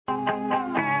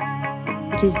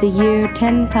It is the year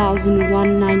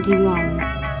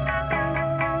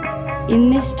 10,191. In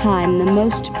this time, the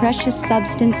most precious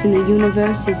substance in the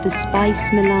universe is the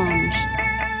spice melange.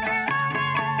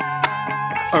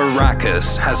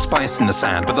 Arrakis has spice in the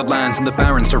sand, but the land's in the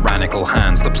Baron's tyrannical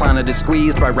hands. The planet is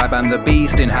squeezed by Rabban the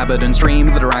Beast. Inhabitants dream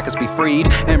that Arrakis be freed.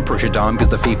 Emperor Shaddam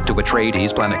gives the fief to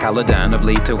Atreides. Planet Caladan of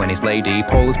Leto and his lady.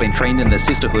 Paul has been trained in the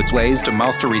sisterhood's ways to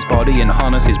master his body and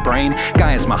harness his brain.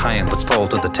 Gaius Mahayan puts Paul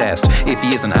to the test. If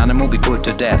he is an animal, be put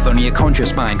to death. Only a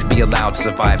conscious mind can be allowed to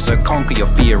survive, so conquer your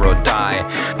fear or die.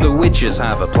 The witches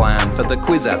have a plan for the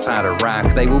Kwisatz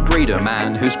Haderach. They will breed a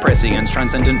man whose prescience,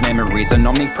 transcendent memories, and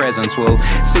omnipresence will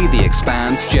see the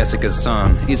expanse. Jessica's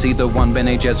son, is he the one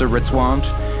Bene Gesserits want?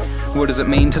 What does it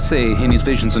mean to see in his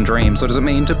visions and dreams? What does it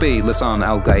mean to be Lisan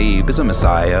al-Gaib? Is a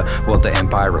messiah what the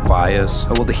empire requires?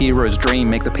 Or will the hero's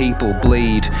dream make the people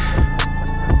bleed?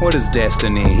 What is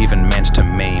destiny even meant to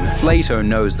mean? Leto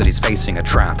knows that he's facing a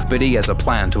trap, but he has a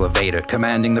plan to evade it.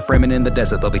 Commanding the Fremen in the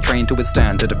desert, they'll be trained to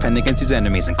withstand, to defend against his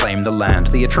enemies and claim the land.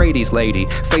 The Atreides lady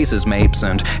faces Mapes,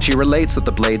 and she relates that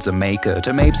the blade's a maker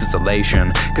to Mapes'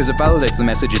 isolation, cause it validates the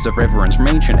messages of reverence from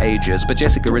ancient ages. But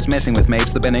Jessica is messing with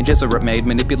Mapes. The Bene Gesserit made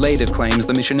manipulative claims.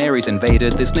 The missionaries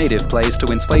invaded this native place to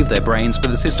enslave their brains for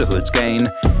the sisterhood's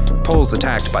gain. Paul's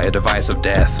attacked by a device of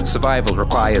death. Survival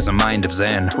requires a mind of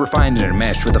zen, refined and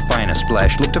enmeshed with the finest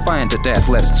flesh. Look defiant to death,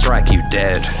 lest it strike you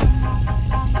dead.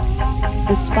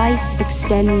 The spice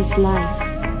extends life.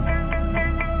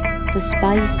 The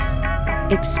spice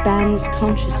expands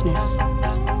consciousness.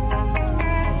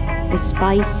 The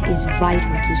spice is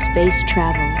vital to space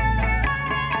travel.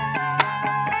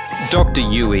 Dr.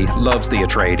 Yui loves the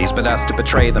Atreides, but has to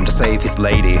betray them to save his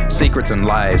lady. Secrets and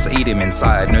lies eat him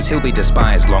inside, knows he'll be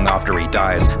despised long after he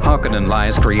dies. Harkonnen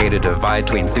lies create a divide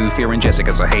between Thufir and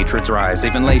Jessica, so hatreds rise.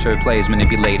 Even Leto plays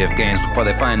manipulative games before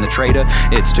they find the traitor.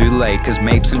 It's too late, cause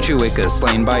Mapes and Chewik are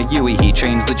slain by Yui. He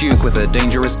chains the Duke with a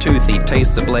dangerous tooth. He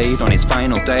tastes a blade on his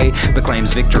final day, but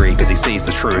claims victory cause he sees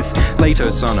the truth.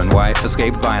 Leto's son and wife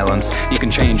escape violence. You can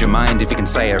change your mind if you can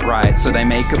say it right, so they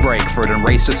make a break for it and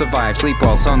race to survive. Sleep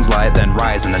while sun's light, then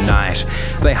rise in the night.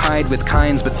 They hide with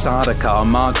Kynes, but Sardaukar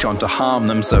march on to harm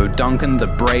them, so Duncan, the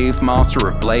brave master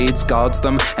of blades, guards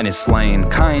them and is slain.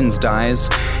 Kynes dies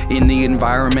in the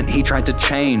environment he tried to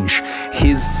change.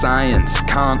 His science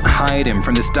can't hide him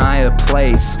from this dire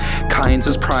place.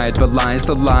 Kynes' pride belies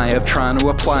the lie of trying to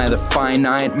apply the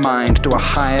finite mind to a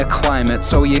higher climate,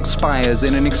 so he expires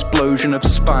in an explosion of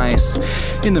spice.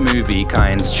 In the movie,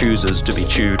 Kynes chooses to be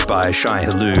chewed by Shai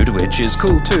Hulud, which is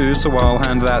cool too, so I'll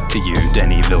hand that to you,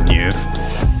 Denis Villeneuve.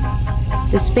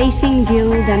 The Spacing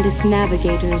Guild and its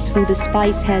navigators, who the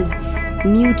spice has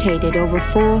mutated over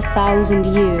 4,000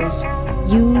 years,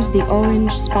 use the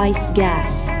orange spice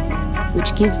gas,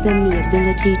 which gives them the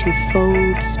ability to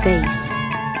fold space.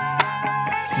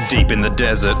 Deep in the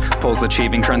desert, Paul's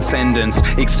achieving transcendence,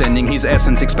 extending his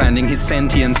essence, expanding his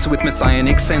sentience. With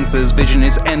messianic senses, vision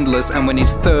is endless, and when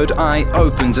his third eye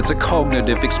opens, it's a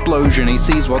cognitive explosion. He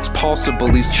sees what's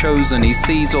possible, he's chosen. He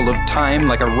sees all of time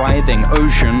like a writhing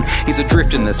ocean. He's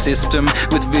adrift in the system,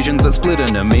 with visions that split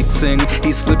and are mixing.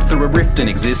 He's slipped through a rift in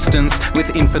existence,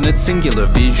 with infinite singular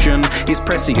vision. His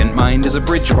prescient mind is a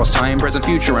bridge across time, present,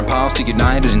 future, and past are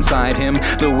united inside him.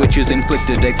 The witches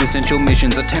inflicted existential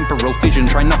missions, a temporal fission,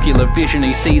 trinocular vision.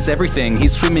 He sees everything,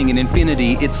 he's swimming in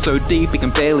infinity. It's so deep he can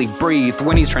barely breathe.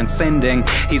 When he's transcending,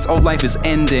 his old life is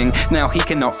ending. Now he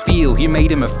cannot feel, you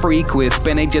made him a freak with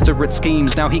Bene Gesserit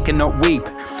schemes. Now he cannot weep.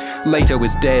 Leto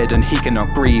is dead and he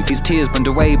cannot grieve. His tears burned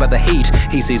away by the heat.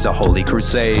 He sees a holy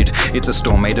crusade. It's a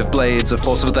storm made of blades, a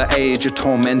force of the age, a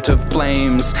torment of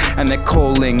flames, and they're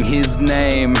calling his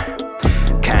name.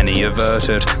 Can he avert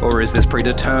it, or is this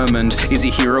predetermined? Is he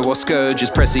hero or scourge? Is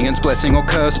prescience blessing or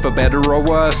curse, for better or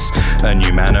worse? A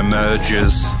new man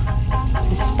emerges.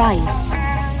 The spice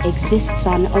exists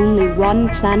on only one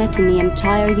planet in the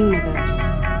entire universe.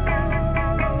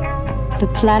 The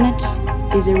planet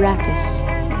is Arrakis,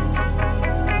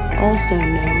 also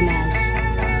known as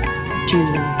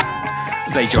Dune.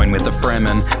 They join with the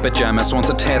Fremen, but Jamis wants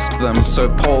to test them, so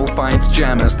Paul fights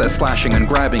Jamis. They're slashing and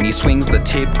grabbing. He swings the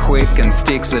tip quick and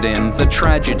sticks it in. The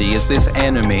tragedy is this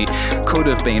enemy could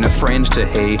have been a friend to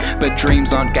he, but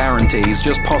dreams aren't guarantees,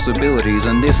 just possibilities,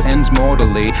 and this ends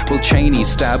mortally. Will Chaney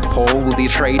stab Paul? Will the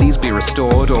Atreides be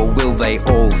restored, or will they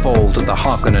all fall to the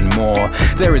Harkonnen Maw?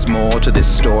 There is more to this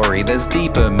story. There's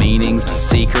deeper meanings and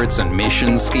secrets and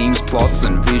missions, schemes, plots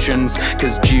and visions,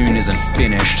 cause Dune isn't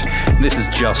finished. This is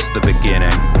just the beginning.